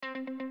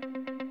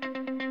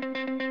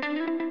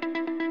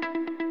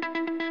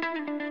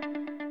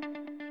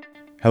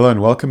Hello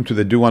and welcome to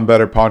the Do One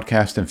Better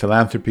podcast in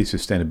philanthropy,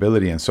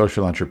 sustainability, and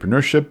social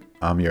entrepreneurship.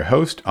 I'm your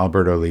host,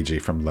 Alberto Ligi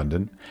from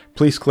London.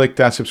 Please click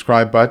that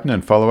subscribe button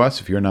and follow us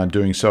if you're not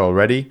doing so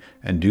already,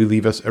 and do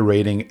leave us a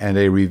rating and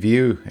a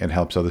review. It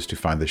helps others to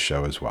find the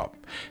show as well.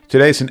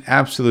 Today it's an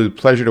absolute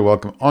pleasure to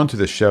welcome onto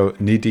the show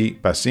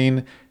Nidhi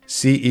Bhasin,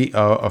 CEO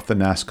of the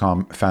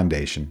NASSCOM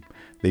Foundation.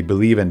 They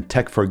believe in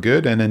tech for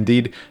good, and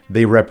indeed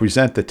they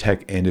represent the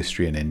tech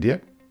industry in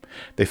India.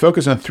 They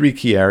focus on three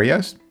key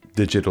areas: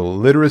 digital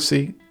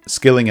literacy,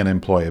 skilling and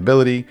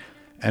employability,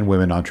 and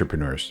women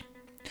entrepreneurs.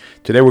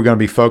 Today we're going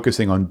to be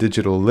focusing on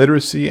digital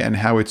literacy and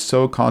how it's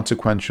so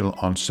consequential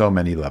on so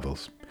many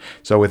levels.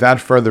 So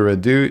without further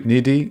ado,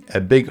 Nidhi, a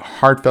big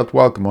heartfelt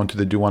welcome onto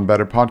the Do One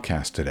Better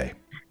podcast today.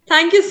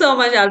 Thank you so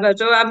much,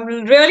 Alberto. I'm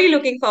really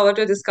looking forward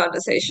to this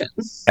conversation.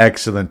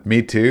 Excellent,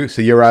 me too.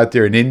 So you're out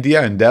there in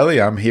India, in Delhi,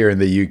 I'm here in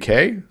the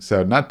UK,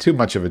 so not too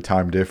much of a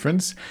time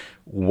difference.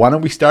 Why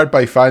don't we start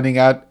by finding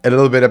out a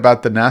little bit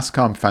about the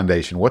NASSCOM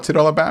Foundation? What's it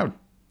all about?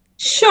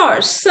 Sure.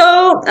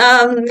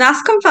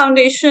 NASSCOM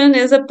Foundation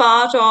is a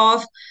part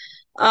of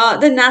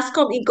the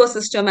NASSCOM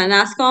ecosystem, and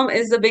NASSCOM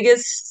is the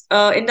biggest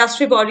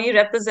industry body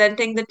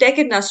representing the tech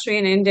industry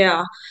in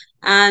India.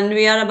 And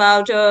we are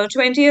about a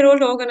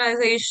 20-year-old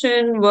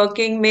organization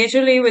working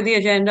majorly with the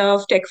agenda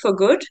of tech for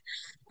good.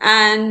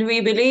 And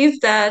we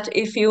believe that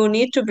if you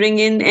need to bring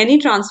in any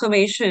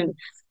transformation,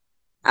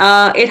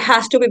 it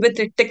has to be with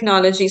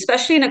technology,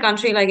 especially in a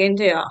country like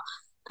India.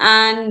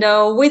 And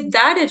with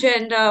that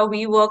agenda,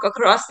 we work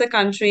across the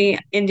country.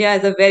 India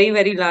is a very,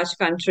 very large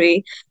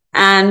country.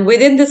 And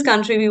within this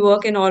country, we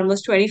work in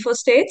almost 24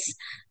 states.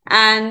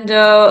 And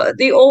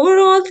the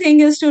overall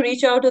thing is to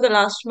reach out to the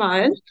last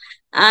mile.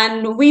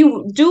 And we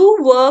do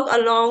work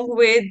along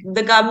with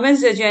the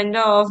government's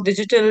agenda of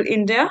Digital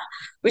India,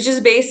 which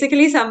is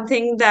basically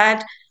something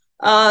that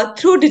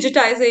through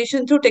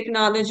digitization, through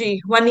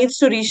technology, one needs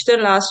to reach the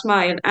last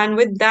mile. And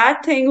with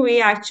that thing,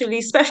 we actually,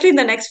 especially in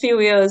the next few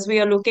years, we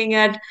are looking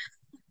at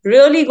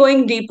really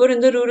going deeper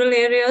in the rural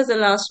areas, the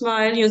last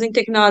mile, using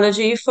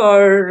technology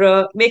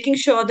for making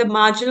sure the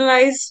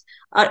marginalized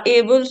are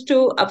able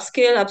to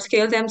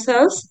upscale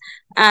themselves.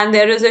 And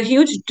there is a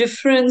huge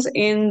difference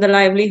in the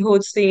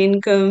livelihoods, the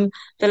income,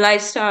 the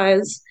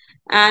lifestyles.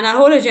 And our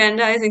whole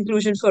agenda is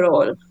inclusion for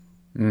all.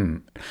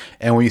 Mm.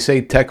 And when you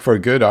say tech for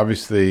good,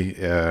 obviously,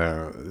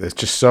 there's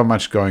just so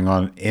much going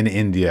on in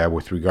India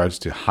with regards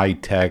to high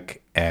tech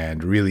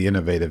and really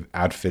innovative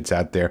outfits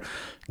out there.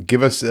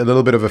 Give us a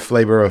little bit of a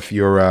flavor of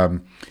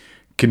your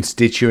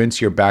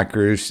constituents, your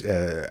backers.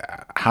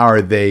 How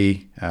are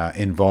they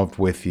involved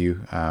with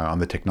you on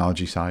the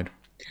technology side?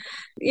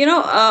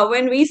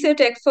 When we say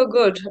tech for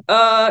good,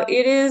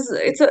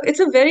 it's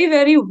a very,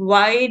 very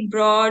wide,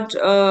 broad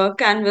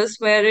canvas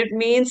where it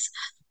means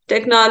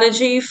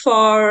technology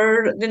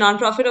for the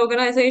nonprofit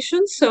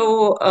organizations.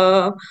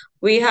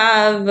 We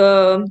have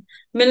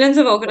millions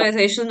of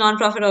organizations,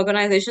 nonprofit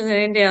organizations in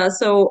India.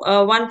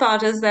 One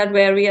part is that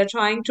where we are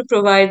trying to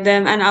provide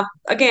them and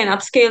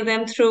upscale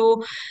them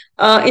through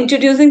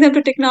introducing them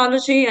to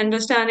technology,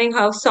 understanding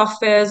how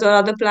softwares or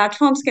other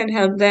platforms can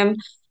help them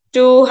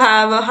to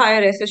have a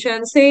higher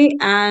efficiency.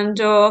 And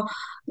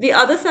the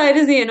other side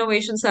is the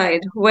innovation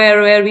side,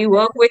 where we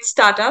work with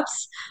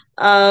startups.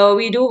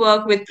 We do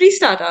work with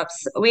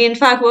pre-startups. We, in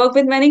fact, work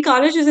with many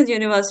colleges and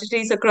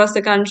universities across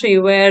the country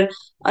where,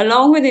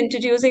 along with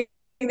introducing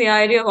the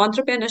idea of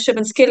entrepreneurship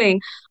and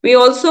skilling, we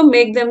also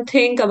make them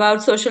think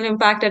about social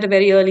impact at a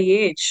very early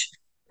age.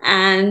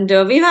 And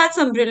we've had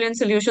some brilliant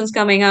solutions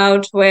coming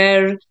out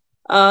where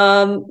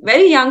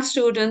very young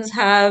students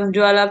have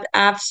developed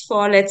apps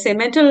for, let's say,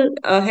 mental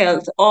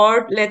health,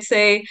 or let's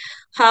say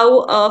how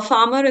a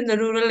farmer in the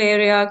rural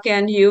area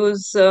can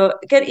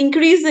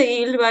increase the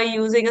yield by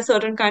using a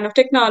certain kind of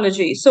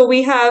technology.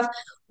 We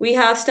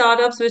have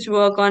startups which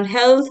work on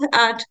health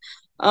at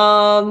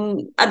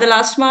the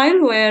last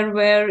mile,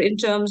 where in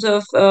terms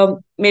of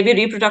maybe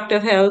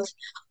reproductive health,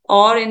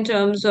 or in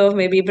terms of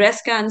maybe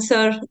breast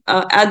cancer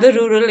at the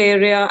rural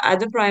area, at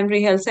the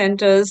primary health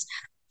centers,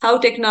 how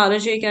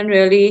technology can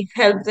really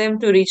help them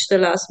to reach the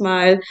last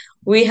mile.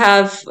 We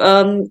have,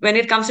 when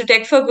it comes to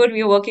tech for good,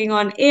 we're working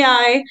on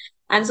AI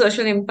and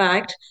social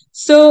impact.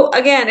 So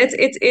again,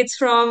 it's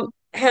from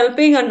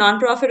helping a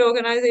nonprofit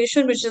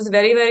organization, which is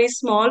very, very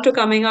small, to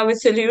coming up with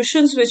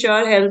solutions which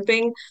are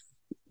helping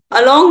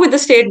along with the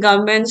state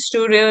governments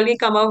to really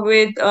come up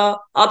with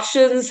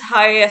options,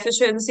 high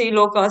efficiency,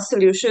 low cost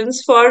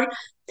solutions for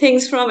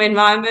things from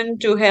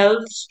environment to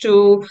health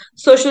to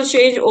social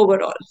change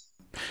overall.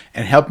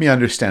 And help me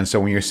understand. So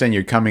when you're saying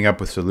you're coming up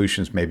with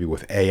solutions, maybe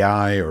with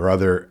AI or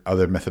other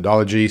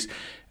methodologies,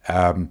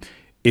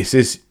 is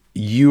this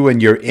you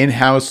and your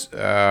in-house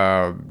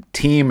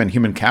team and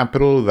human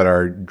capital that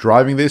are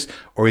driving this,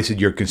 or is it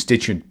your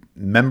constituent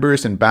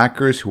members and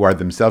backers who are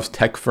themselves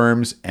tech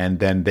firms, and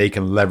then they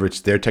can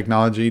leverage their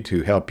technology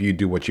to help you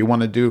do what you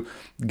want to do?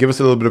 Give us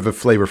a little bit of a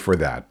flavor for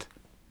that.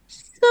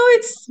 So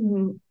it's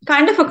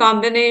kind of a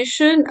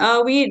combination.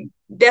 We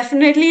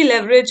definitely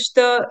leverage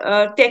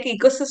the tech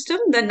ecosystem,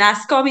 the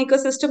NASSCOM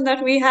ecosystem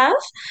that we have.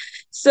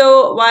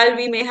 So while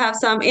we may have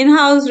some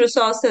in-house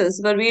resources,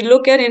 but we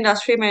look at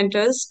industry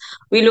mentors,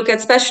 we look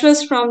at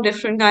specialists from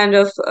different kind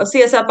of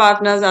CSR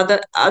partners,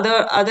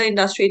 other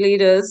industry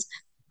leaders,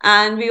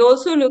 and we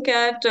also look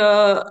at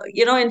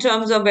in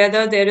terms of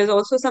whether there is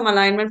also some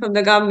alignment from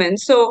the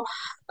government. So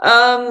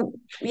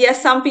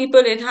yes, some people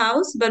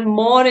in-house, but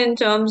more in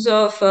terms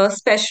of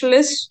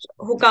specialists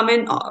who come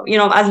in,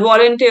 as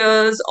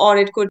volunteers, or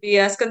it could be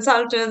as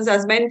consultants,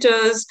 as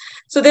mentors.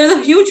 So there's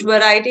a huge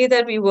variety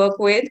that we work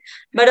with.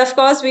 But of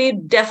course, we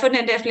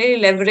definitely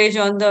leverage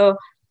on the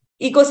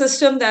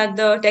ecosystem that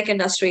the tech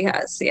industry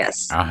has.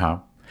 Yes. Uh-huh.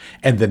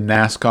 And the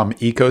NASSCOM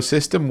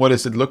ecosystem, what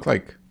does it look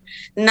like?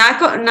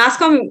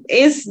 NASSCOM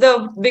is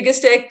the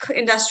biggest tech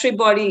industry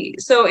body.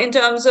 So, in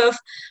terms of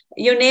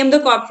you name the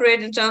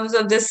corporate in terms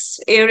of this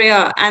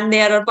area, and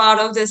they are a part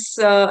of this.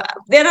 They are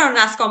a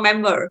NASSCOM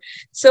member.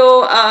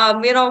 So,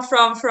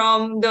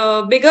 from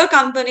the bigger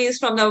companies,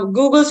 from the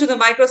Googles to the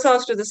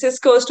Microsofts to the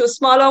Cisco's to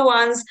smaller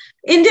ones,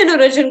 Indian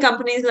origin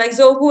companies like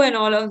Zoho and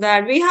all of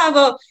that, we have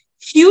a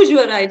huge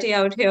variety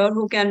out here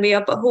who can be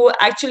up, who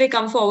actually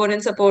come forward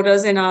and support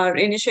us in our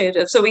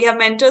initiative. So we have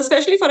mentors,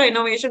 especially for our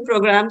innovation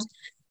programs,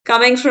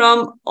 coming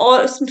from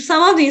all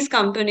some of these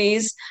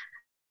companies,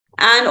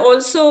 and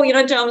also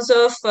in terms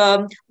of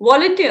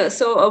volunteers.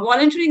 So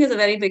volunteering is a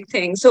very big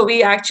thing. So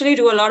we actually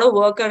do a lot of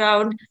work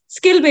around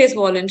skill-based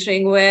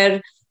volunteering, where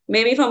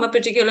maybe from a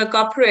particular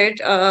corporate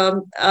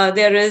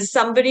there is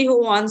somebody who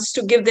wants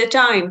to give their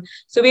time,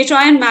 so we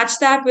try and match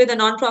that with a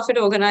non-profit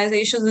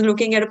organizations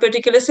looking at a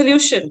particular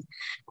solution,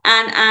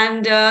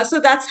 and so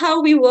that's how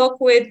we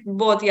work with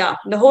both, yeah,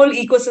 the whole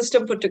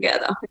ecosystem put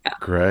together. Yeah.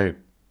 Great.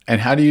 And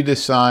how do you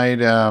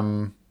decide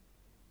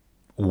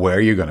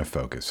where you're going to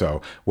focus?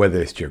 So whether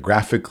it's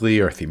geographically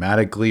or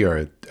thematically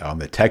or on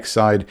the tech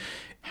side,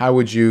 how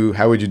would you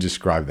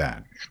describe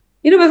that?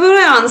 Before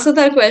I answer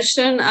that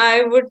question,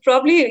 I would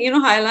probably,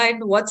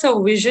 highlight what's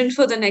our vision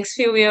for the next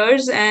few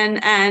years.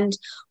 And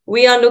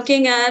we are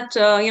looking at,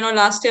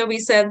 last year we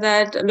said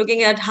that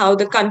looking at how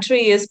the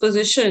country is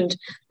positioned,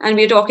 and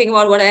we're talking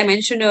about what I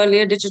mentioned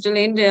earlier, Digital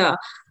India.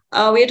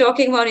 We're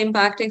talking about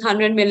impacting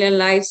 100 million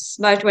lives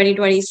by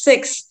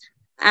 2026.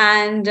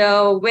 And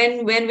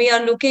when we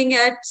are looking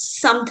at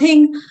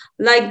something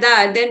like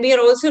that, then we are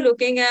also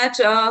looking at,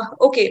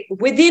 okay,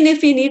 within,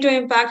 if we need to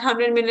impact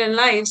 100 million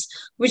lives,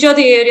 which are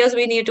the areas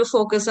we need to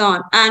focus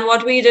on. And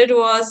what we did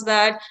was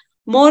that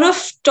more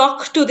of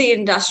talk to the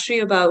industry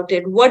about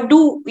it. What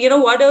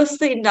does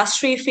the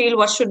industry feel?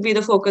 What should be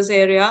the focus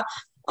area?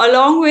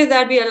 Along with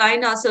that, we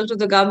aligned ourselves to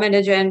the government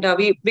agenda.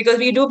 Because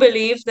we do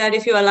believe that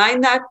if you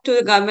align that to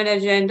the government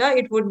agenda,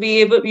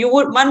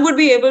 one would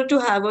be able to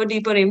have a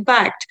deeper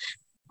impact.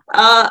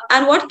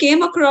 And what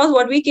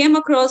we came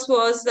across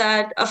was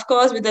that, of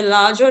course, with the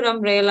larger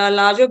umbrella,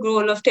 larger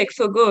goal of Tech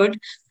for Good,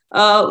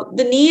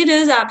 the need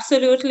is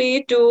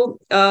absolutely to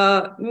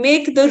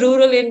make the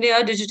rural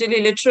India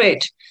digitally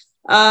literate.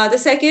 The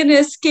second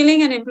is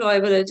skilling and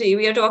employability.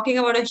 We are talking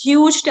about a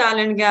huge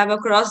talent gap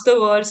across the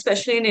world,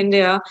 especially in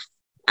India.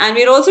 And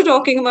we're also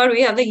talking about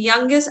we have the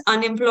youngest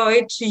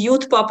unemployed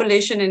youth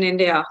population in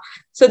India.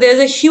 So there's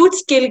a huge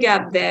skill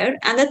gap there.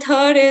 And the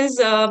third is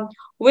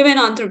women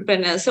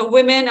entrepreneurs. So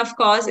women, of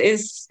course,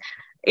 is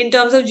in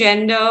terms of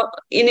gender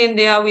in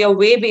India, we are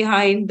way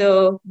behind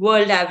the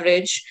world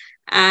average.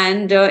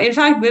 And in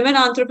fact, women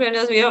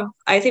entrepreneurs,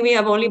 I think we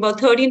have only about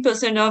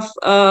 13% of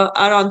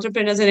our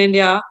entrepreneurs in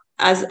India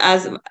as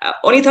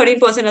only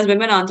 13% as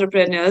women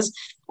entrepreneurs.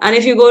 And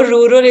if you go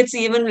rural, it's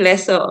even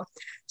lesser.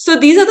 So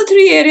these are the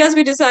three areas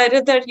we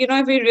decided that,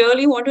 if we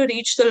really want to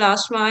reach the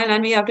last mile,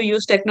 and we have to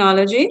use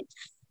technology.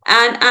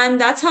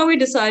 And that's how we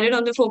decided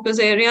on the focus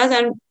areas.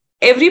 And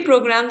every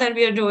program that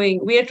we are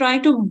doing, we are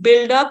trying to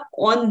build up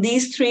on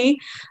these three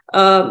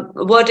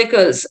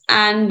verticals.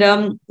 And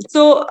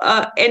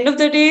end of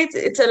the day,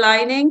 it's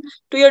aligning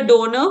to your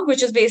donor,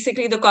 which is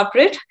basically the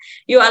corporate.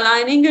 You're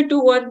aligning it to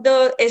what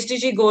the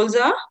SDG goals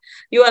are.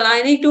 You're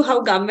aligning to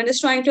how government is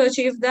trying to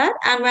achieve that.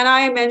 And when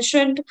I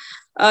mentioned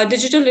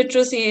digital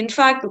literacy, in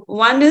fact,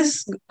 one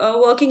is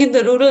working in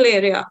the rural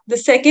area. The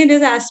second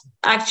is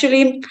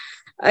actually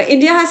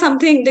India has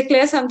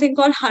declared something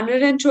called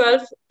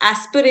 112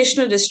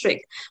 aspirational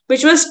district,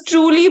 which was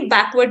truly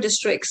backward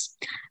districts.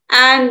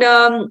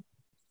 And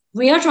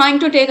we are trying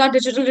to take our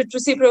digital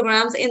literacy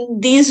programs in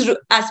these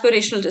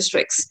aspirational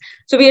districts.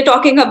 So we are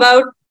talking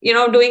about,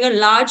 doing a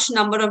large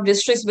number of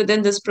districts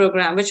within this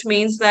program, which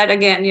means that,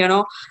 again,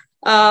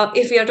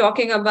 if we are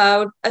talking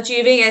about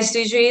achieving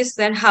SDGs,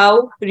 then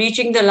how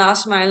reaching the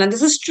last mile, and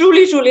this is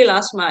truly, truly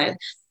last mile,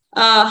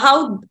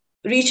 how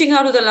reaching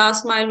out to the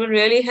last mile will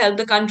really help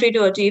the country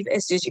to achieve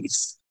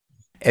SDGs.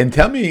 And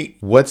tell me,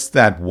 what's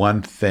that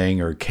one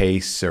thing or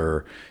case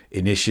or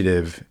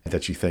initiative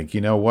that you think,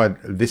 you know what,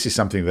 this is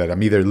something that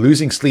I'm either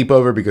losing sleep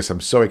over because I'm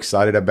so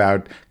excited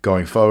about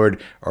going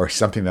forward, or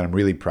something that I'm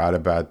really proud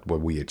about what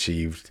we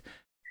achieved?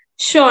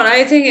 Sure,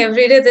 I think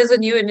every day there's a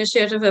new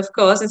initiative, of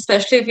course,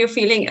 especially if you're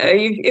feeling,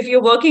 if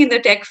you're working in the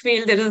tech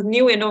field, there is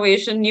new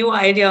innovation, new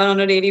idea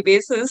on a daily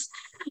basis.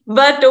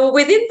 But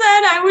within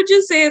that, I would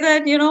just say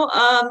that,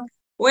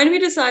 when we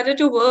decided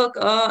to work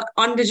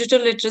on digital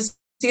literacy,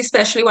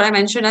 especially what I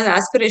mentioned as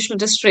aspirational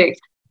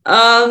district,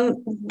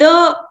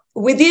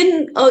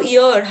 within a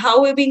year, how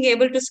we're being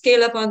able to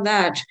scale up on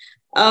that.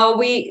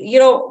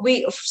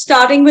 We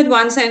starting with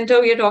one center,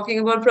 we are talking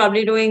about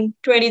probably doing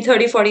 20,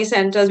 30, 40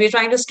 centers. We're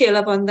trying to scale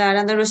up on that.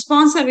 And the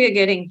response that we are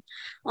getting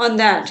on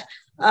that,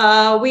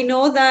 we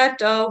know that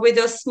with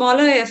a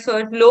smaller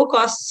effort, low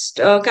cost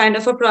kind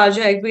of a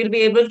project, we'll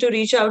be able to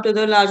reach out to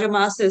the larger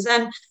masses.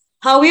 And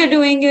how we are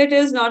doing it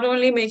is not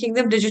only making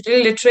them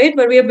digitally literate,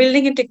 but we are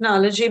building in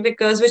technology,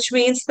 because which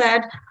means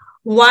that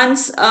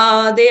once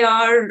they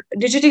are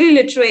digitally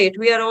literate,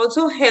 we are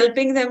also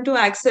helping them to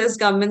access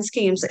government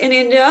schemes. In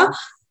India,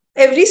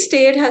 every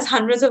state has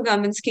hundreds of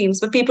government schemes,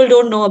 but people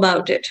don't know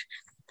about it.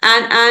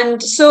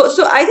 And so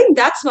I think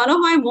that's one of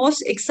my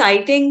most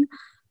exciting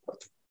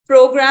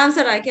programs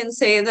that I can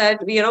say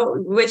that,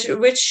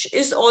 which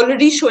is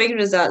already showing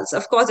results.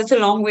 Of course, it's a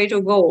long way to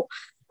go.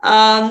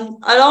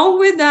 Along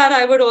with that,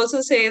 I would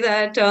also say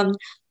that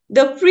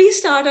the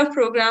pre-startup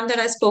program that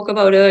I spoke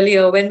about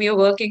earlier, when we are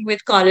working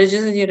with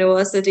colleges and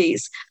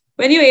universities,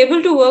 when you're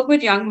able to work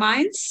with young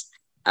minds,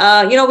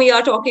 we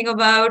are talking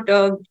about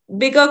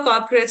bigger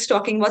corporates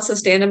talking about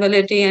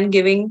sustainability and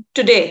giving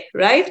today,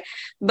 right?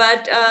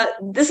 But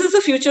this is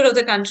the future of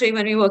the country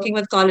when we're working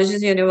with colleges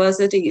and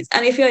universities.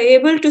 And if you're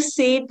able to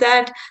see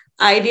that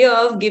idea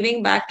of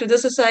giving back to the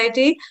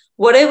society,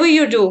 whatever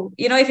you do,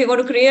 if you're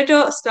going to create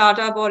a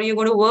startup or you're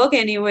going to work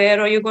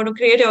anywhere or you're going to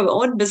create your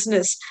own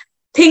business,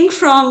 think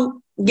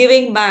from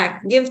giving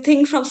back,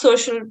 think from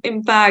social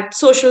impact,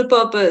 social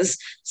purpose,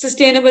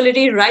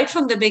 sustainability right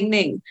from the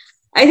beginning.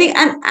 I think,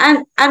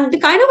 and the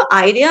kind of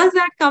ideas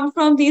that come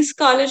from these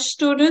college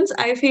students,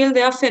 I feel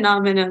they are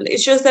phenomenal.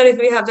 It's just that if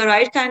we have the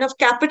right kind of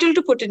capital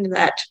to put into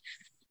that,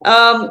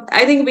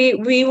 I think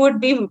we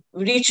would be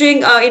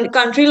reaching in a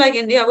country like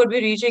India would be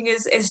reaching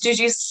is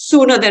SDGs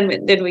sooner than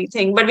we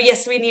think. But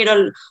yes, we need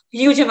a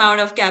huge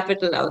amount of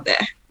capital out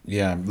there.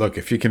 Yeah, look,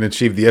 if you can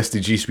achieve the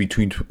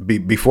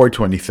SDGs before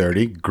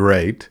 2030,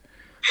 great.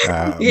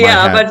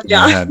 Yeah, but My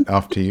yeah. hat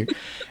off to you.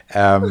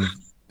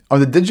 On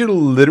the digital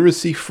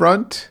literacy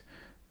front,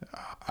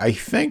 I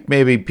think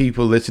maybe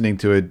people listening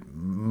to it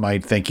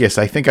might think, yes,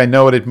 I think I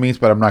know what it means,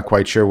 but I'm not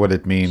quite sure what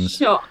it means.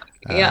 Sure.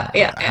 Yeah,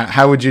 yeah, yeah.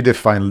 How would you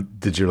define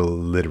digital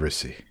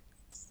literacy?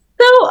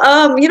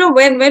 So,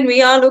 when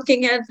we are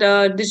looking at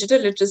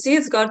digital literacy,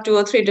 it's got two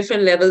or three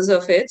different levels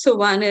of it. So,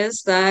 one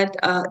is that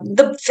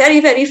the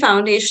very, very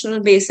foundational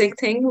basic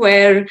thing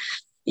where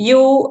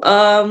you,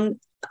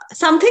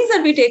 some things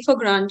that we take for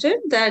granted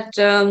that,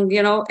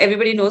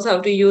 everybody knows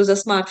how to use a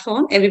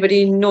smartphone,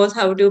 everybody knows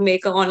how to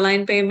make an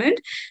online payment.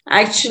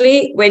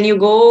 Actually, when you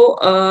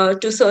go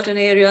to certain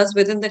areas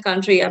within the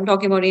country, I'm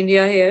talking about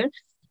India here,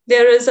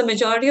 there is a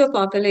majority of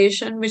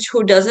population which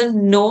who doesn't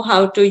know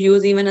how to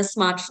use even a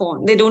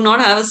smartphone. They do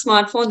not have a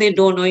smartphone. They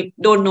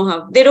don't know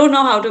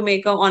how to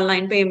make an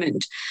online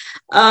payment.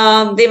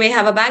 They may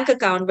have a bank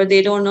account, but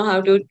they don't know how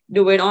to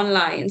do it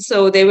online.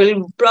 So they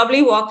will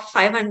probably walk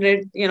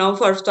 500,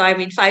 for I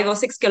mean 5 or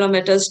 6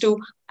 kilometers to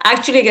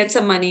actually get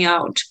some money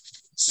out.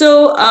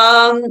 So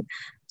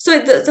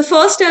the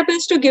first step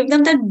is to give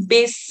them that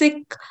basic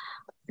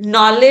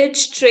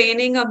knowledge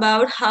training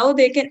about how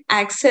they can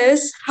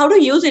access how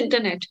to use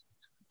internet,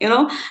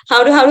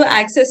 how to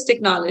access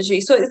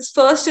technology. So it's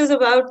first is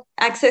about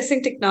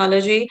accessing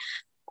technology,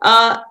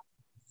 uh,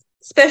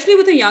 especially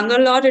with the younger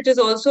lot. It is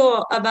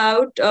also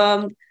about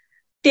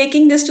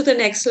taking this to the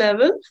next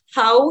level,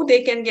 how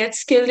they can get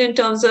skilled in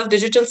terms of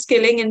digital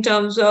skilling, in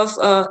terms of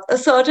a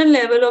certain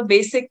level of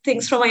basic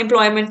things from an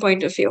employment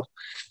point of view.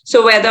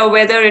 So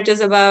whether it is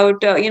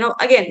about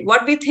again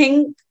what we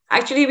think,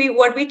 actually we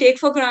what we take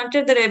for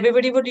granted that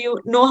everybody would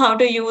know how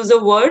to use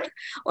a word,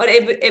 or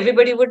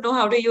everybody would know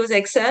how to use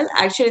Excel.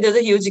 Actually, there's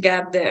a huge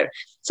gap there.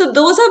 So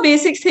those are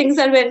basic things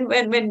that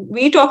when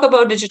we talk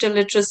about digital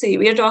literacy,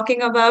 we are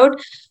talking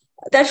about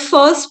that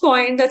first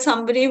point, that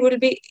somebody will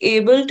be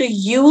able to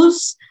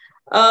use,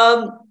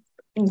 um,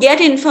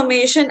 get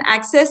information,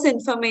 access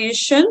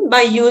information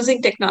by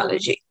using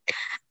technology.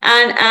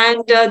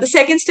 And the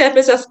second step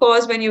is, of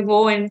course, when you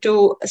go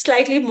into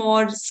slightly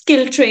more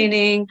skill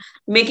training,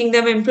 making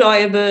them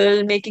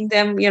employable, making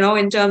them,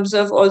 in terms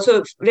of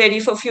also ready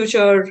for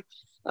future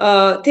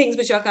things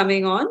which are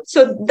coming on.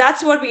 So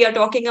that's what we are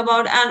talking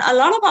about. And a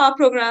lot of our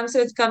programs,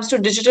 when it comes to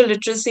digital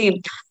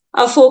literacy,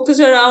 are focused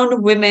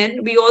around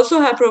women. We also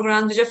have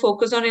programs which are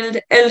focused on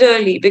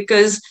elderly,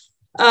 because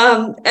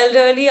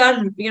elderly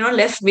are,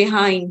 left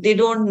behind. They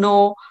don't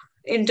know,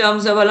 in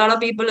terms of, a lot of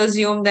people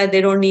assume that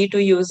they don't need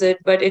to use it,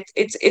 but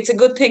it's a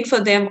good thing for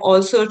them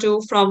also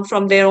to,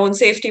 from their own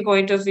safety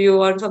point of view,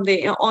 or from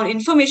their own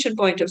information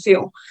point of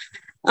view.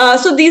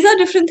 So these are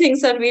different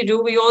things that we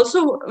do. We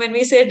also, when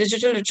we say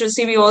digital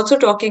literacy, we also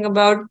talking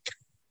about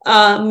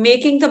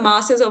making the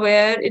masses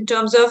aware in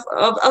terms of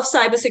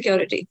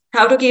cybersecurity,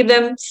 how to keep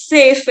them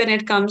safe when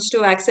it comes to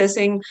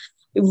accessing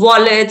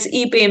wallets,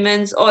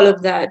 e-payments, all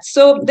of that.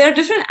 So there are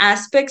different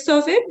aspects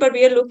of it, but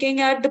we are looking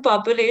at the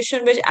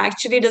population which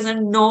actually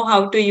doesn't know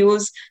how to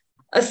use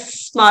a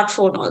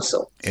smartphone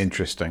also.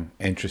 Interesting,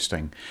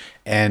 interesting.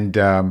 And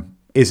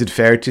is it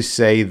fair to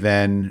say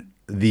then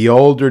the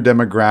older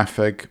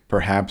demographic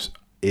perhaps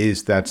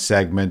is that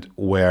segment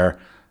where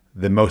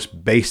the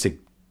most basic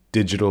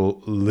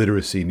digital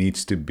literacy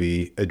needs to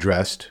be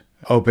addressed?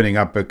 Opening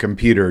up a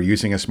computer,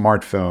 using a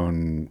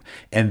smartphone,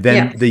 and then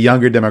Yeah. the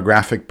younger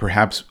demographic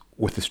perhaps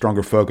with a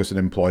stronger focus on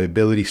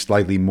employability,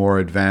 slightly more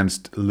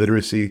advanced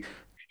literacy.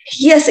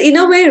 Yes, in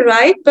a way,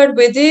 right. But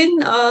within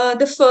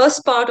the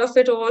first part of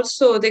it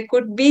also, there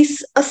could be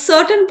a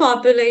certain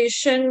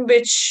population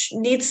which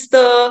needs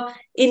the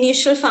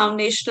initial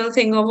foundational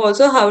thing of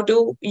also how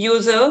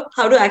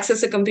to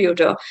access a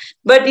computer.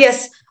 But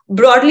yes,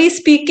 broadly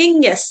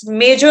speaking, yes,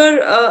 major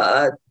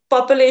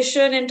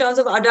population in terms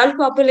of adult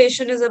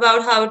population is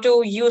about how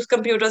to use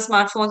computer,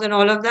 smartphones, and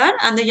all of that.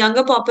 And the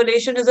younger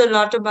population is a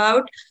lot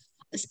about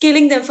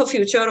skilling them for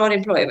future or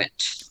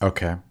employment.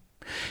 Okay.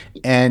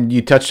 And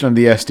you touched on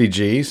the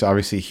SDGs,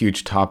 obviously a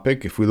huge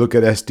topic. If we look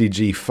at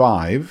SDG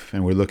 5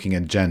 and we're looking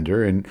at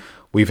gender, and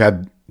we've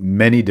had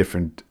many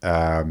different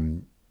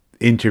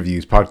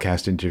interviews,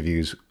 podcast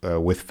interviews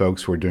with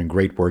folks who are doing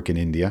great work in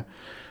India.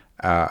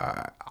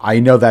 I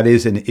know that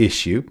is an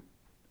issue.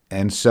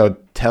 And so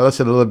tell us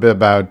a little bit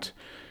about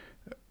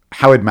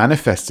how it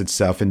manifests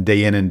itself in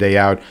day in and day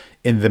out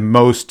in the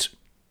most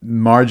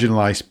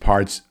marginalized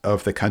parts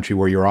of the country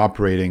where you're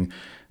operating.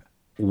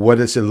 What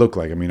does it look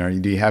like? I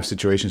mean, do you have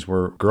situations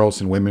where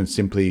girls and women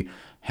simply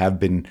have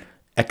been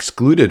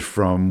excluded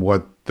from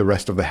what the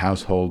rest of the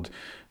household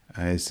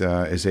is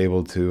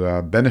able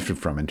to benefit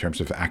from in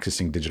terms of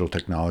accessing digital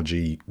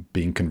technology,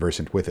 being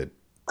conversant with it?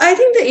 I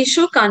think the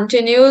issue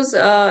continues.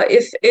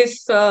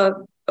 If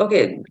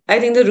okay, I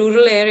think the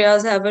rural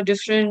areas have a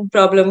different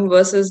problem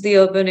versus the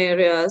urban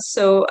areas.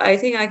 So I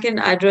think I can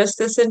address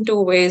this in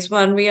two ways.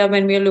 One,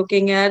 when we are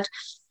looking at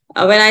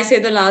when I say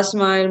the last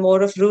mile,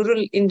 more of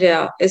rural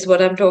India is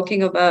what I'm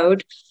talking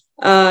about.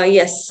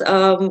 Yes.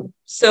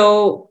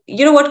 So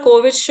you know what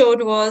COVID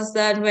showed was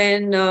that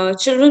when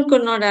children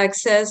could not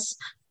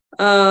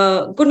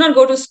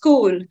go to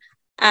school,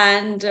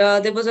 and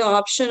there was an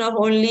option of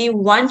only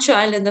one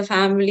child in the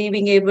family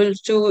being able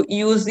to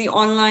use the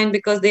online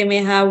because they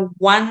may have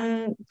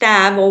one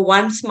tab or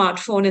one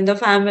smartphone in the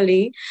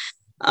family.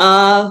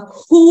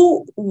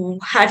 Who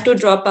had to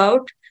drop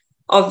out?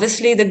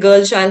 Obviously, the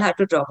girl child had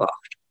to drop out.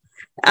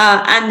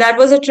 And that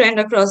was a trend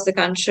across the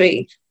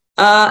country.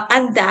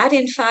 And that,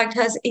 in fact,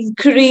 has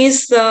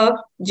increased the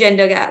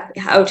gender gap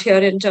out here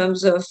in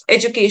terms of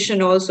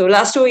education also.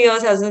 Last 2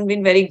 years hasn't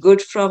been very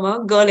good from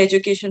a girl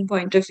education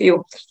point of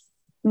view.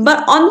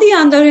 But on the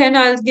other hand,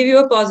 I'll give you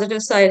a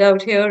positive side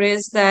out here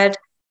is that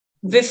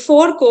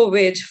before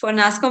COVID, for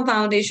NASSCOM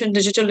Foundation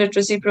Digital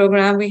Literacy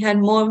Program, we had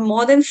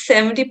more than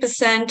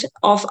 70%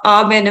 of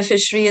our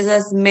beneficiaries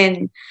as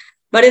men.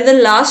 But in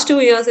the last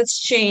 2 years, it's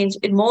changed.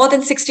 More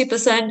than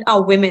 60%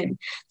 are women.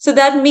 So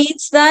that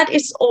means that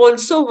it's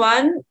also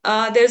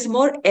there's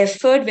more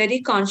effort, very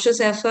conscious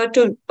effort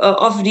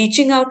of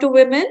reaching out to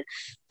women.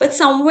 But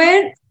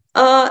somewhere,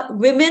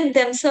 women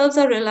themselves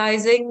are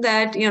realizing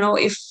that,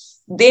 if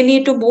they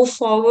need to move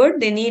forward,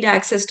 they need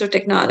access to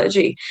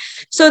technology.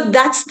 So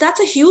that's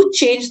a huge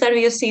change that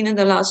we have seen in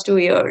the last 2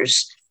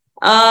 years.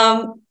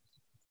 Um,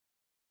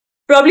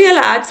 Probably I'll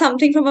add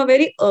something from a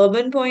very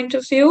urban point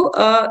of view.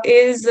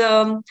 Is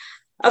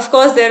Of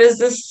course, there is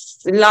this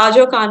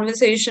larger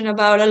conversation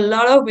about a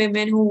lot of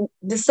women who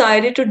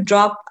decided to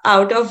drop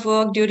out of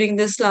work during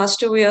this last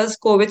 2 years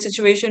COVID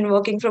situation,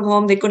 working from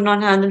home. They could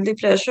not handle the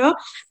pressure.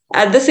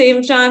 At the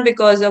same time,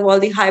 because of all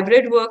the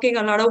hybrid working,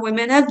 a lot of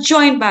women have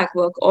joined back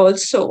work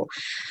also.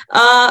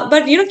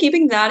 But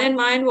keeping that in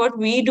mind, what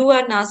we do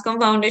at NASSCOM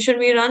Foundation,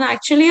 we run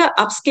actually a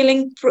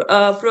upskilling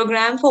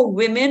program for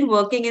women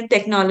working in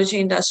technology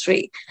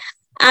industry.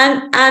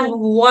 And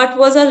what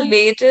was our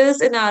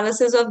latest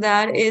analysis of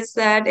that is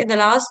that in the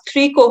last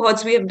three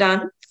cohorts we have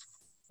done,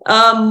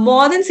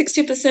 more than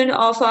 60%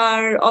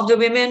 of the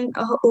women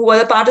who were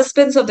the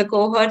participants of the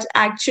cohorts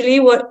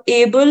actually were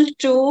able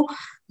to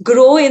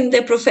grow in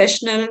their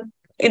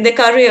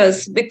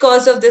careers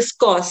because of this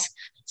course.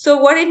 So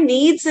what it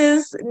needs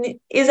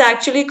is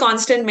actually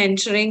constant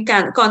mentoring,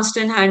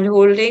 constant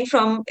handholding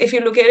from, if you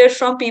look at it,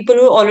 from people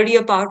who are already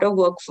a part of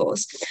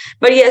workforce.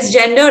 But yes,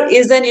 gender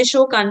is an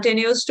issue,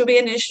 continues to be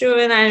an issue,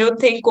 and I don't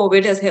think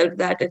COVID has helped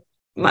that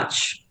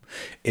much.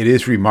 It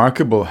is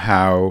remarkable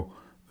how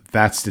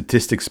that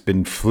statistic's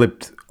been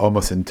flipped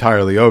almost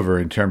entirely over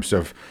in terms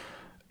of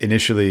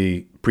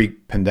initially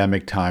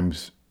pre-pandemic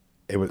times,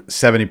 it was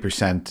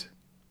 70%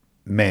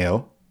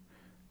 male,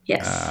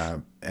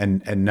 Yes.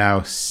 and now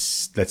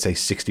let's say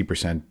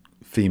 60%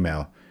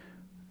 female.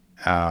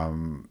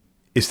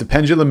 Is the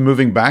pendulum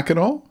moving back at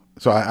all?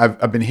 So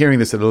I've been hearing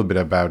this a little bit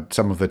about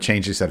some of the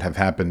changes that have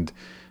happened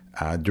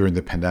during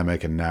the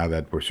pandemic, and now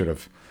that we're sort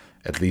of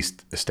at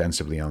least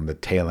ostensibly on the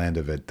tail end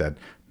of it, that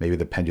maybe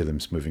the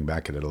pendulum's moving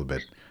back a little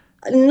bit.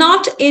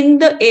 Not in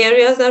the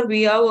areas that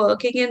we are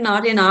working in,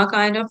 not in our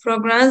kind of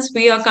programs.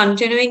 We are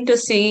continuing to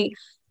see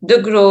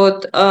the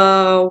growth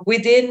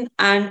within,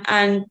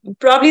 and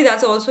probably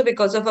that's also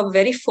because of a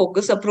very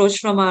focused approach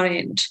from our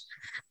end.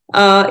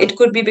 It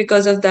could be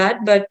because of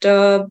that, but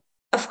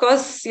of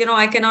course,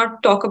 I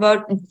cannot talk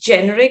about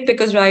generic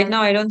because right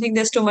now I don't think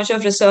there's too much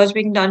of research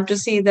being done to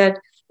see that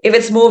if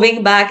it's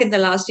moving back in the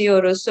last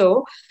year or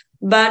so.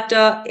 But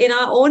in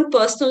our own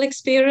personal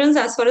experience,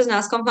 as far as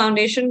NASSCOM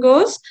Foundation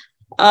goes,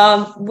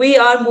 we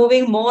are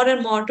moving more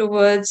and more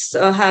towards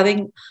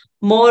having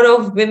more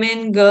of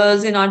women,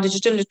 girls in our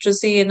digital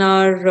literacy, in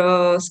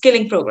our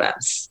skilling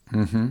programs.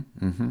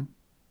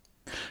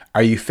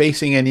 Are you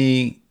facing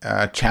any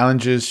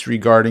challenges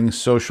regarding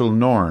social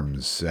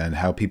norms and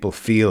how people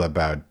feel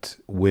about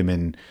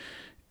women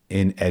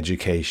in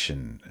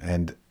education?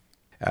 And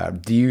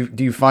do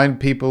you find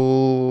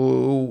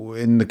people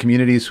in the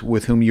communities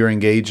with whom you're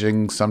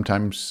engaging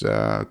sometimes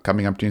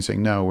coming up to you and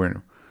saying, "No,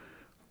 we're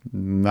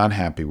not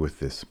happy with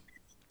this"?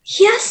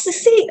 Yes,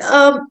 see,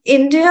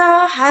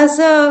 India has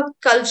a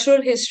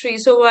cultural history.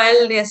 So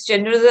while yes,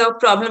 gender is a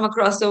problem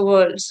across the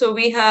world, so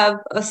we have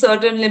a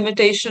certain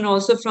limitation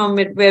also from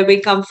it where we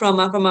come from,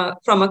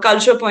 from a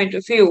culture point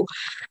of view.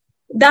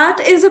 That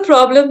is a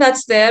problem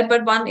that's there,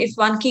 but if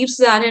one keeps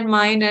that in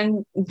mind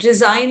and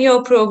design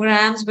your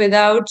programs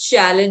without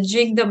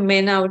challenging the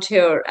men out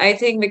here, I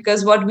think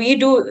because what we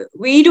do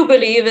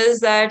believe is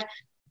that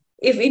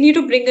if we need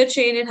to bring a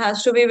change, it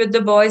has to be with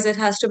the boys, it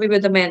has to be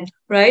with the men,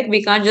 right?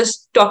 We can't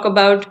just talk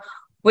about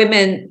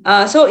women.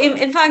 So,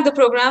 in fact, the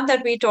program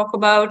that we talk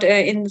about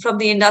in from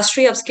the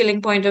industry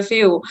upskilling point of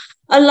view,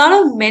 a lot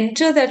of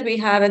mentor that we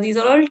have, and these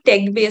are all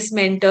tech-based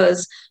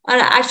mentors, are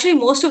actually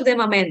most of them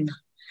are men,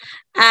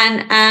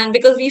 and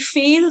because we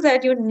feel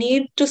that you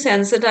need to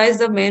sensitize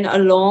the men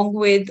along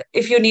with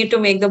if you need to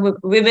make the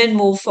women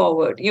move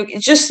forward.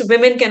 It's just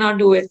women cannot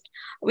do it,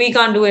 we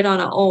can't do it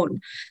on our own.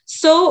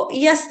 So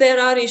yes,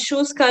 there are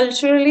issues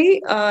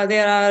culturally,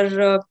 there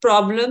are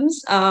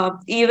problems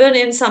even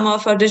in some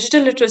of our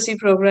digital literacy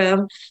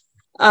program.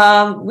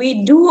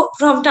 We do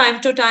from time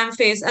to time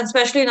face, and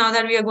especially now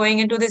that we are going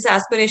into these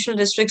aspirational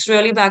districts,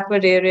 really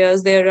backward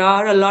areas, there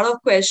are a lot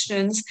of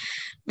questions.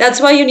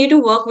 That's why you need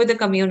to work with the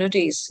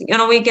communities.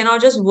 We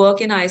cannot just work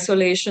in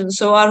isolation.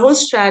 So our whole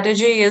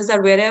strategy is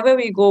that wherever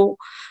we go,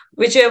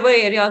 whichever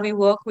area we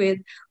work with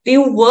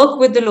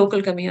the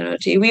local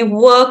community. We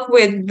work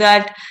with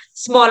that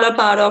smaller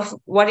part of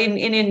what in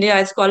India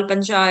is called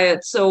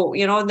panchayat. So,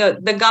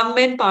 the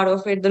government part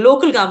of it, the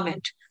local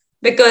government,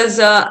 because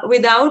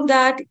without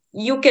that,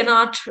 you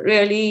cannot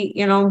really,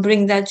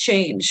 bring that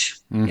change.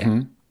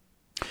 Yeah.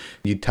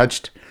 You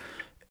touched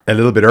a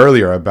little bit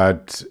earlier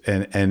about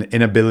an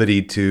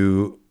inability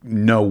to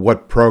know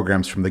what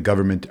programs from the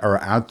government are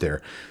out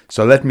there.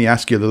 So let me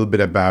ask you a little bit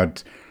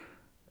about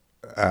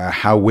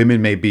how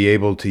women may be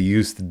able to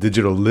use the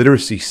digital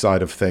literacy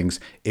side of things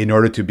in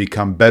order to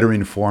become better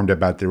informed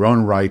about their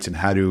own rights and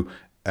how to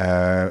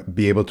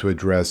be able to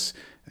address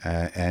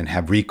and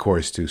have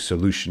recourse to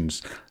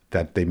solutions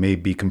that they may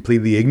be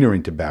completely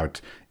ignorant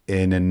about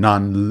in a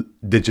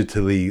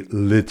non-digitally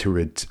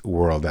literate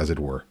world, as it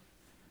were.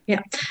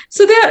 Yeah.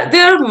 So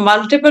there are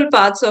multiple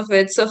parts of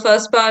it. So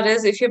first part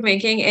is if you're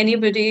making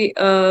anybody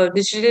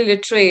digitally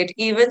literate,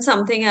 even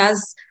something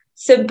as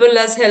simple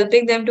as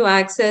helping them to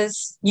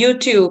access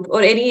YouTube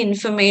or any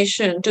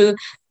information to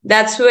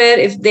that's where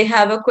if they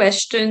have a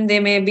question, they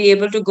may be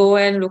able to go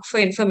and look for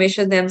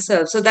information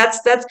themselves. So that's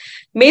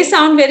may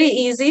sound very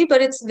easy,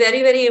 but it's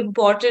very, very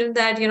important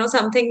that,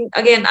 something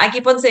again, I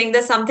keep on saying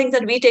there's something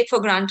that we take for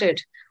granted,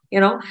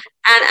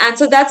 and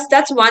so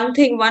that's one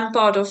thing, one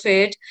part of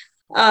it.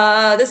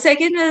 The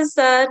second is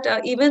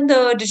that even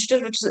the digital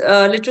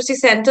literacy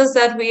centers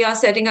that we are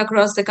setting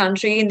across the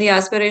country in the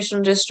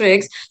aspirational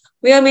districts,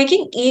 we are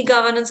making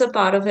e-governance a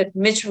part of it,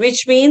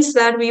 which means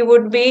that we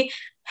would be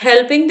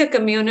helping the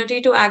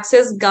community to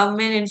access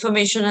government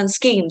information and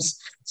schemes.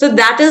 So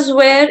that is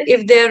where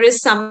if there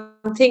is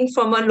something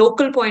from a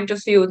local point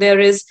of view, there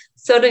is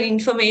certain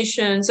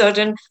information,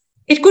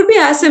 it could be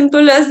as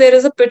simple as there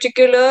is a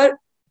particular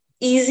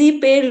easy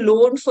pay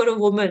loan for a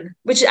woman,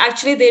 which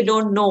actually they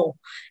don't know.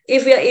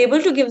 If we are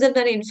able to give them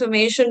that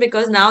information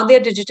because now they're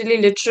digitally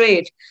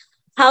literate,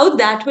 how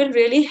that will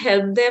really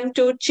help them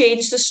to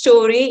change the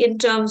story in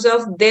terms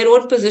of their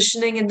own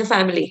positioning in the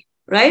family,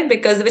 right?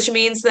 Because which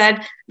means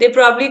that they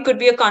probably could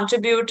be a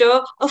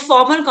contributor, a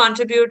formal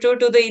contributor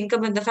to the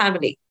income in the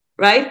family,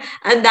 right?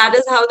 And that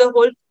is how the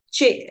whole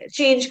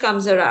change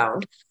comes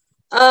around.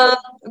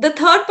 The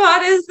third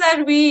part is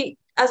that we,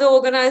 as an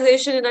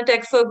organization in a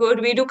Tech for Good,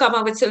 we do come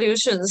up with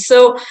solutions.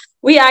 So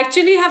we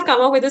actually have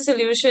come up with a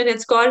solution.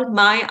 It's called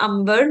My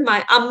Umber.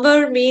 My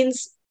Umber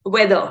means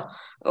weather.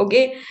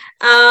 Okay.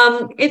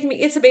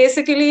 It's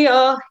basically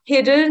a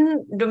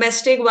hidden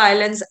domestic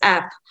violence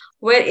app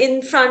where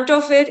in front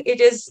of it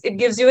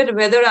gives you a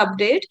weather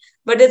update,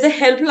 but there's a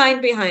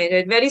helpline behind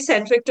it, very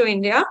centric to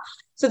India.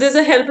 So there's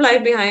a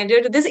helpline behind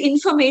it. There's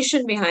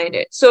information behind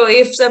it. So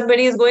if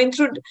somebody is going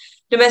through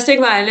domestic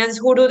violence,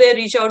 who do they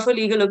reach out for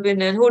legal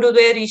opinion? Who do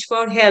they reach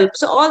for help?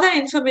 So all that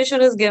information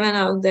is given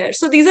out there.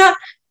 So these are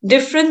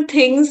different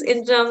things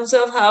in terms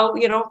of how,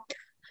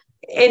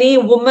 any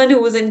woman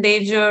who is in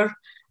danger,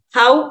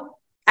 how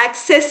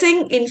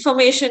accessing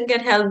information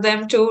can help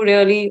them to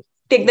really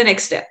take the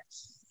next step.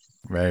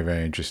 Very,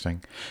 very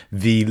interesting.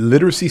 The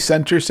literacy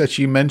centers that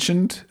you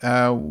mentioned,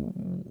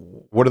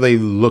 what do they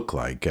look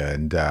like,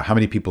 and how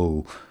many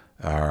people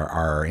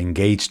are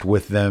engaged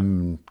with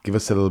them? Give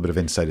us a little bit of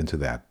insight into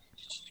that.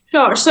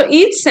 Sure. So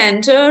each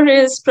center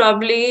is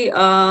probably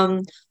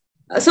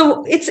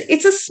so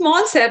it's a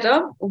small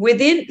setup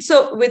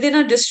within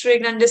a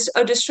district, and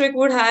a district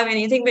would have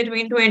anything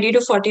between 20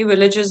 to 40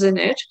 villages in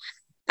it,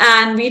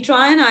 and we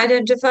try and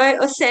identify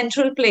a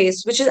central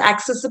place which is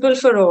accessible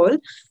for all.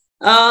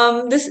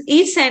 This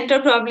each center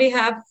probably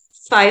have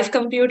 5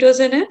 computers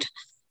in it,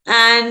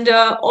 and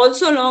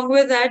also along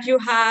with that you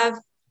have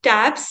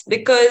tabs,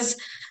 because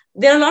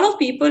there are a lot of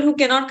people who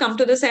cannot come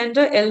to the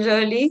center,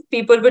 elderly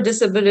people with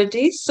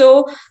disabilities.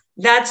 So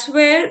that's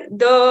where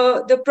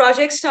the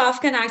project staff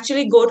can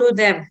actually go to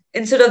them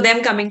instead of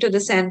them coming to the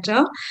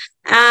center.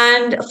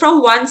 And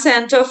from one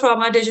center,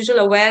 from a digital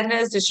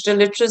awareness, digital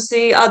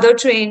literacy, other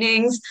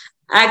trainings,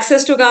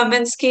 access to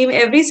government scheme,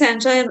 every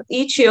center in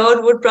each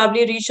year would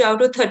probably reach out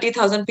to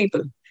 30,000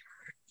 people.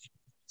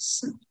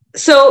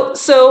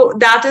 So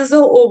that is the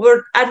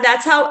over, and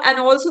that's how, and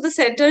also the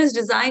center is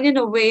designed in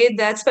a way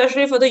that,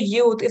 especially for the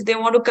youth, if they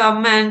want to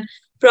come and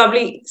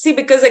probably see,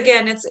 because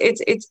again,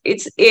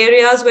 it's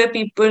areas where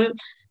people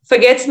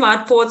forget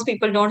smartphones,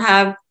 people don't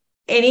have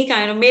any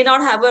kind of, may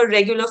not have a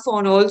regular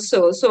phone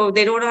also, so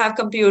they don't have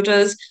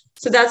computers.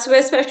 So that's where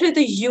especially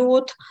the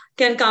youth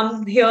can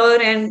come here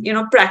and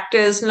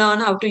practice, learn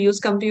how to use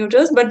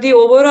computers. But the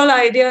overall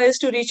idea is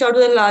to reach out to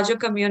the larger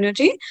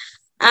community,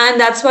 and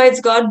that's why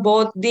it's got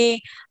both the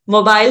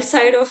mobile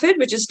side of it,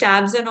 which is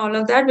tabs and all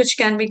of that, which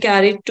can be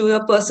carried to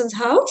a person's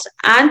house,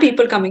 and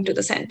people coming to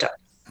the center.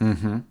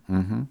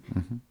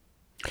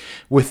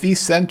 With these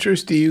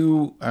centers, do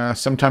you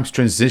sometimes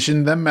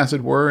transition them, as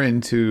it were,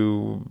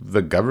 into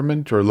the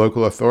government or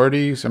local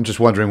authorities? I'm just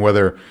wondering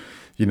whether,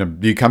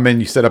 you come in,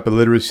 you set up a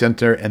literacy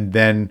center, and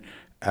then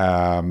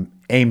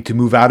aim to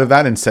move out of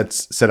that and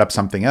set up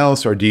something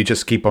else, or do you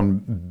just keep on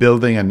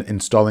building and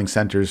installing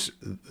centers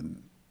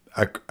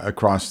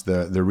across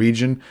the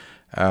region?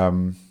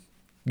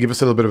 Give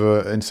us a little bit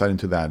of an insight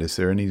into that. Is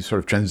there any sort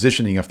of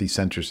transitioning of these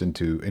centers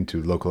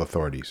into local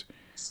authorities?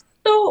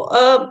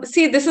 So,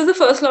 see, this is the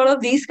first lot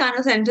of these kind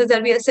of centers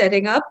that we are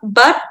setting up.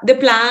 But the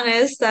plan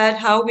is that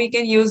how we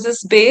can use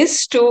this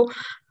base to,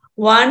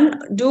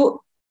 one, do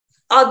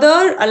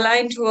other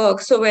aligned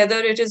work. So whether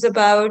it is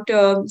about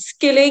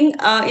skilling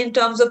in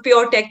terms of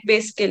pure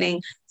tech-based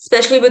skilling,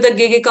 especially with the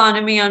gig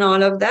economy and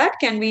all of that,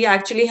 can we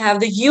actually have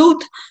the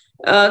youth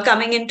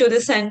coming into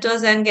the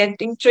centers and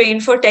getting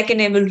trained for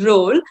tech-enabled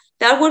role?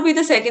 That would be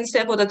the second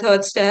step or the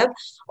third step.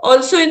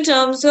 Also, in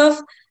terms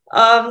of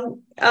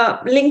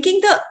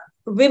linking the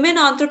women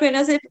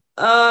entrepreneurship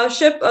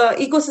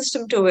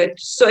ecosystem to it.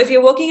 So if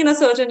you're working in a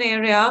certain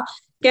area,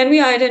 can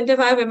we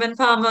identify women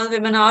farmers,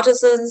 women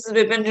artisans,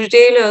 women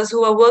retailers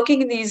who are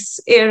working in these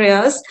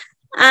areas,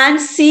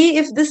 and see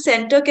if the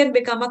center can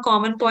become a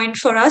common point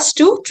for us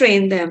to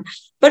train them?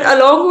 But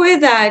along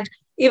with that,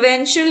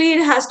 eventually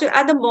it has to,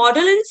 and the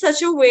model in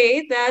such a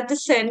way that the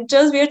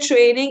centers we are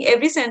training,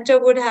 every center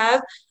would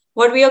have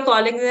what we are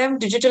calling them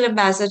digital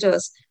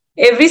ambassadors.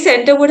 Every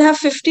center would have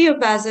 50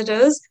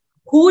 ambassadors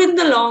who in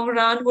the long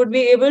run would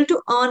be able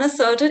to earn a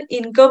certain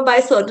income by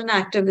certain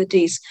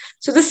activities.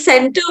 So the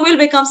center will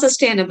become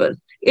sustainable.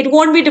 It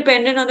won't be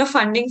dependent on the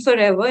funding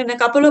forever. In a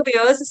couple of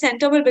years, the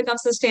center will become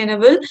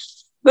sustainable.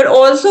 But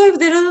also, if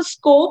there is a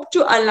scope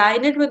to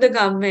align it with the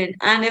government,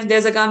 and if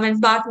there's a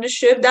government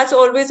partnership, that's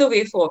always a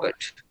way forward.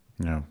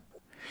 Yeah.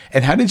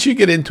 And how did you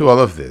get into all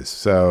of this?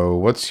 So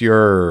what's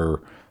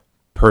your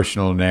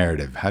personal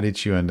narrative? How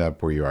did you end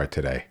up where you are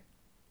today?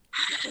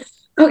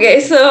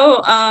 Okay,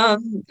 so I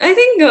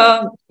think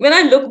when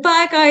I look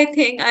back, I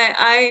think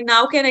I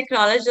now can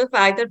acknowledge the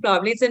fact that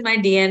probably it's in my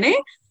DNA.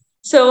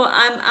 So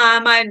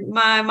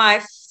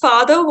my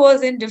father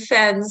was in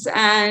defense,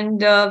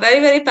 and very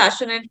very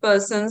passionate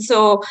person.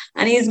 So,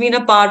 and he's been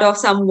a part of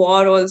some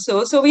war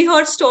also. So we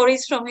heard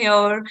stories from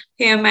him,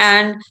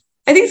 and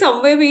I think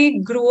somewhere we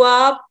grew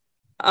up.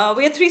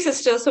 We are 3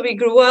 sisters, so we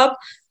grew up,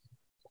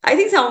 I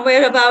think,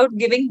 somewhere about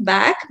giving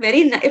back.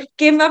 It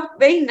came up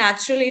very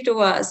naturally to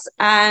us.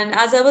 And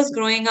as I was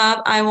growing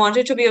up, I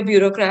wanted to be a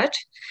bureaucrat,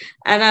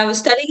 and I was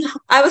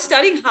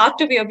studying hard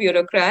to be a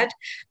bureaucrat.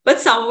 But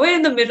somewhere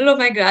in the middle of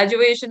my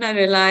graduation, I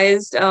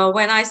realized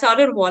when I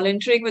started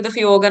volunteering with a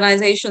few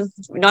organizations,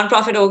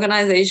 nonprofit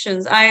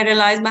organizations, I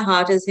realized my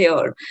heart is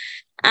here.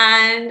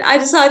 And I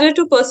decided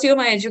to pursue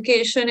my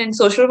education in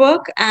social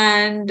work,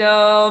 and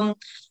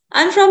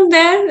from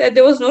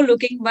there was no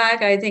looking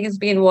back. I think it's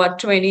been what,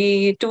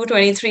 22,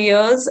 23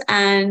 years,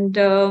 and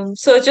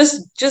so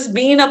just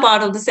being a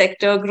part of the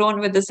sector, grown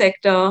with the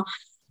sector,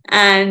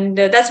 and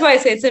that's why I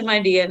say it's in my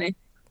DNA.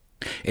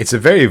 It's a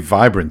very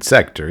vibrant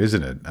sector,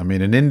 isn't it? I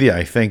mean, in India,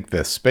 I think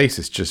the space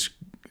is just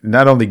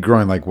not only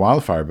growing like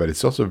wildfire, but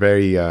it's also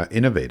very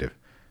innovative.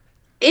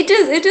 It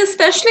is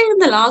especially in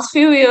the last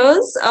few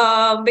years,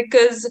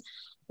 because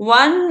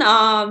one,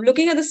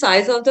 looking at the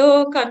size of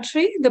the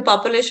country, the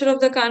population of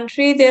the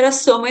country, there are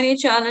so many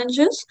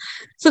challenges.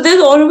 So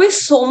there's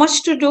always so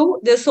much to do.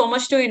 There's so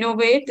much to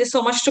innovate. There's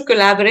so much to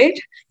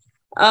collaborate.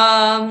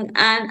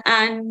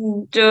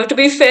 And to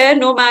be fair,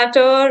 no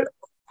matter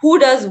who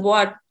does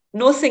what,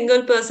 no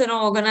single person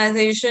or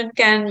organization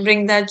can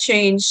bring that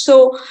change.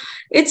 So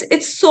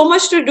it's so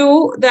much to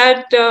do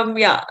that,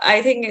 yeah,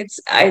 I think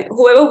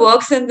whoever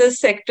works in this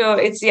sector,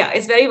 it's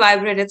very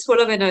vibrant, it's full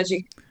of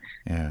energy.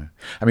 Yeah.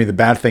 I mean, the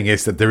bad thing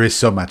is that there is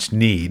so much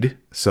need.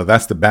 So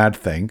that's the bad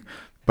thing.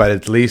 But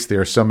at least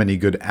there are so many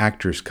good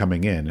actors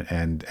coming in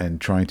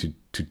and trying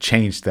to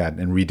change that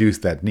and reduce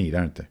that need,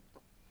 aren't they?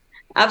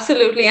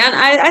 Absolutely. And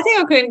I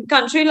think a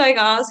country like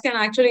ours can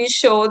actually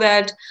show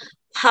that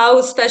how,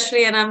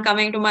 especially, and I'm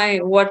coming to my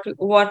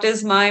what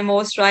is my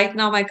most right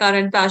now, my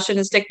current passion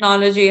is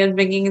technology and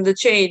bringing in the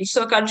change.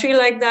 So a country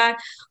like that,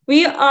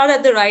 we are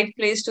at the right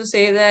place to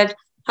say that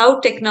how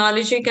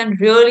technology can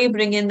really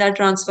bring in that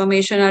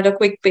transformation at a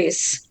quick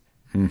pace.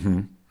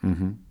 And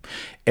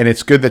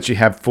it's good that you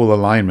have full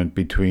alignment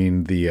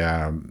between the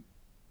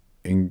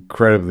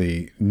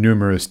incredibly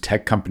numerous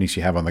tech companies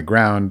you have on the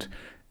ground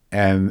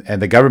and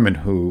the government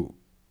who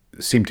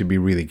seem to be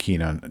really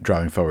keen on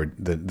driving forward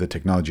the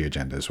technology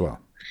agenda as well.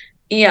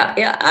 Yeah,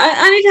 yeah.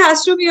 And it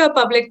has to be a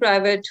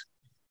public-private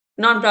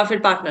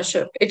non-profit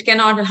partnership. It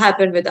cannot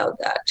happen without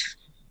that.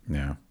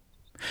 Yeah.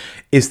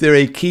 Is there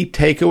a key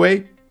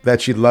takeaway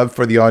that you'd love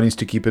for the audience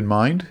to keep in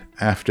mind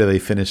after they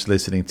finish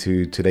listening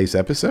to today's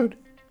episode?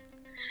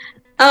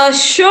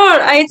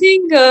 Sure. I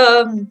think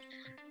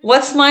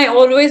what's my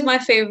always my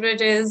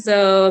favorite is,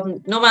 no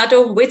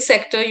matter which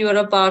sector you're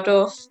a part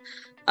of,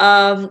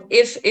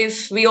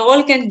 if we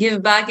all can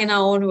give back in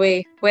our own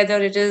way, whether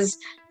it is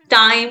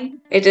time,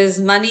 it is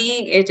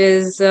money, it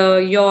is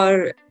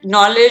your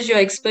knowledge, your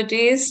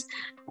expertise.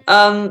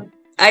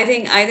 I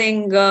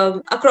think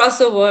across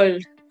the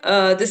world,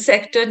 the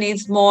sector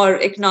needs more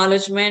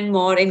acknowledgement,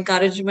 more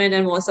encouragement,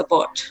 and more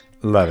support.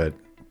 Love it.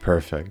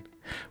 Perfect.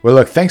 Well,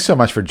 look, thanks so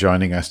much for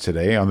joining us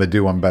today on the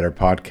Do One Better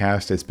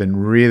podcast. It's been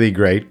really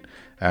great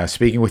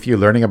speaking with you,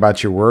 learning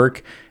about your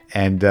work,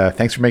 and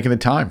thanks for making the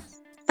time.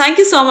 Thank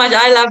you so much.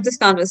 I love this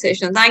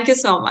conversation. Thank you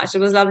so much. It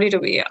was lovely to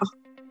be here.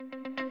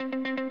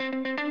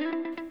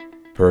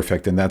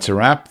 Perfect. And that's a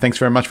wrap. Thanks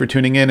very much for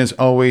tuning in. As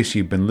always,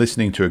 you've been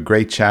listening to a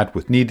great chat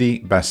with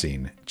Nidhi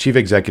Bhasin, Chief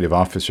Executive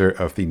Officer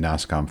of the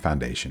NASSCOM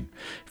Foundation.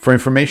 For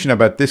information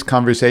about this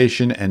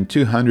conversation and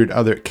 200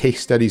 other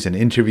case studies and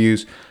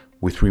interviews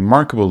with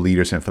remarkable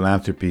leaders in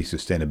philanthropy,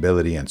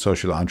 sustainability, and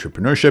social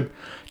entrepreneurship,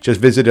 just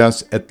visit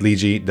us at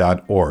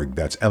lidji.org.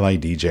 That's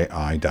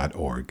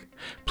lidji.org.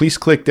 Please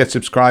click that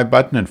subscribe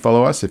button and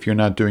follow us if you're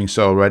not doing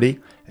so already.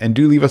 And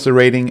do leave us a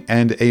rating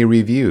and a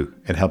review.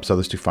 It helps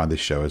others to find this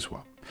show as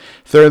well.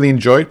 Thoroughly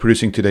enjoyed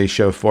producing today's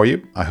show for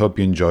you. I hope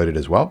you enjoyed it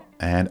as well,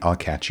 and I'll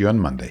catch you on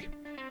Monday.